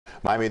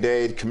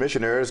Miami-Dade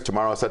commissioners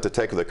tomorrow are set to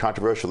tackle the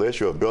controversial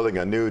issue of building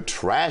a new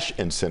trash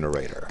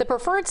incinerator. The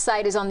preferred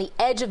site is on the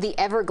edge of the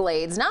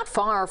Everglades, not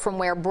far from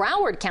where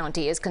Broward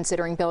County is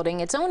considering building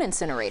its own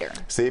incinerator.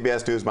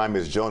 CBS News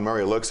Miami's Joan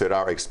Murray looks at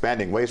our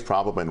expanding waste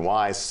problem and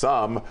why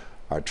some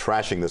are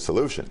trashing the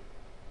solution.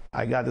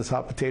 I got this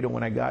hot potato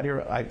when I got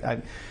here.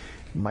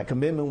 My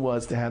commitment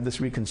was to have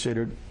this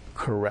reconsidered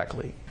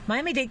correctly.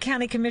 Miami-Dade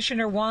County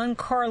Commissioner Juan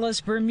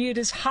Carlos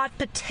Bermudez's hot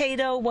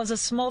potato was a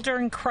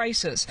smoldering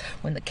crisis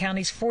when the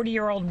county's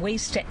 40-year-old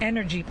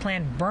waste-to-energy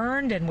plant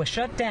burned and was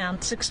shut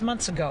down 6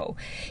 months ago.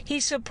 He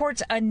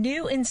supports a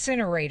new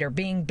incinerator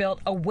being built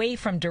away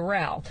from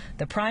Doral.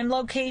 The prime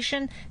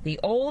location, the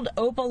old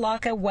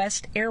Opa-locka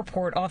West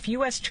Airport off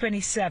US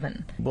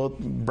 27. Both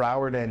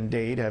Broward and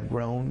Dade have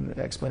grown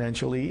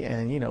exponentially,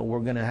 and we're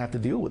going to have to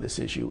deal with this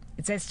issue.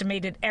 It's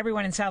estimated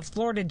everyone in South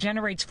Florida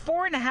generates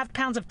 4.5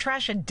 pounds of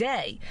trash a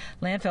day.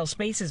 Landfill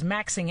space is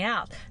maxing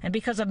out, and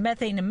because of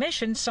methane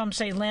emissions, some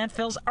say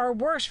landfills are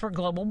worse for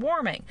global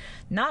warming.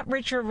 Not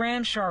Richard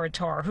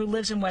Ramsharatar, who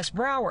lives in West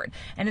Broward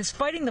and is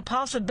fighting the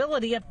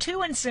possibility of 2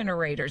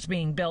 incinerators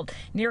being built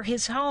near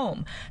his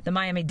home. The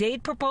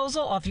Miami-Dade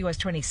proposal off US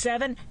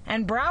 27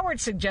 and Broward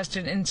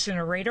suggested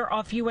incinerator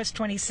off US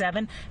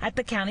 27 at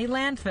the county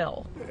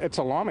landfill. It's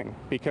alarming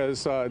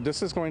because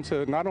this is going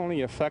to not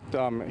only affect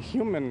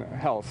human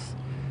health,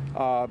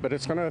 but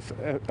it's going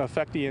to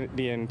affect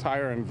the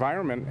entire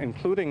environment,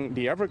 including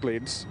the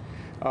Everglades,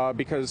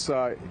 because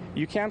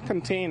you can't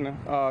contain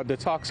the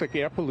toxic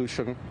air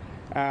pollution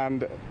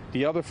and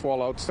the other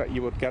fallouts that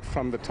you would get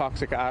from the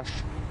toxic ash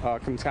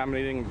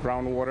contaminating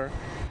groundwater.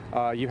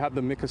 You have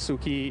the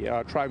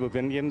Miccosukee tribe of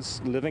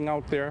Indians living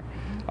out there.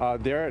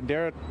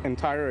 Their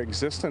entire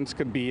existence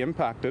could be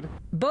impacted.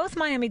 Both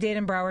Miami-Dade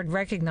and Broward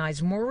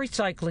recognize more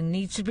recycling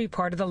needs to be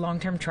part of the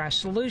long-term trash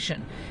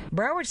solution.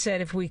 Broward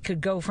said if we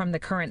could go from the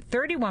current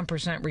 31%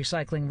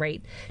 recycling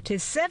rate to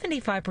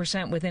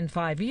 75% within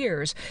 5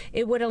 years,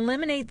 it would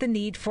eliminate the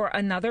need for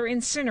another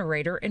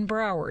incinerator in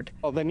Broward.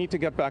 Well, they need to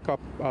get back up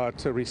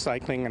to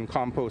recycling and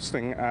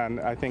composting, and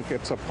I think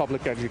it's a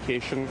public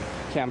education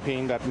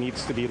campaign that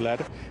needs to be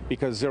led,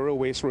 because zero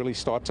waste really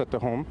starts at the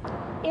home.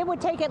 It would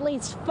take at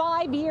least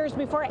 5 years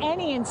before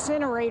any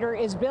incinerator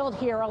is built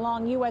here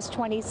along US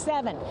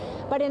 27.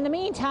 But in the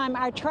meantime,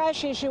 our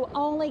trash issue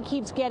only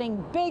keeps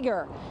getting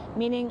bigger,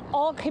 meaning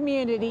all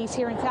communities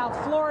here in South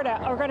Florida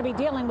are going to be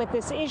dealing with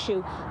this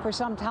issue for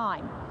some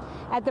time.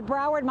 At the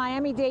Broward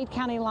Miami-Dade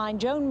County line,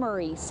 Joan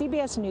Murray,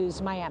 CBS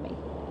News, Miami.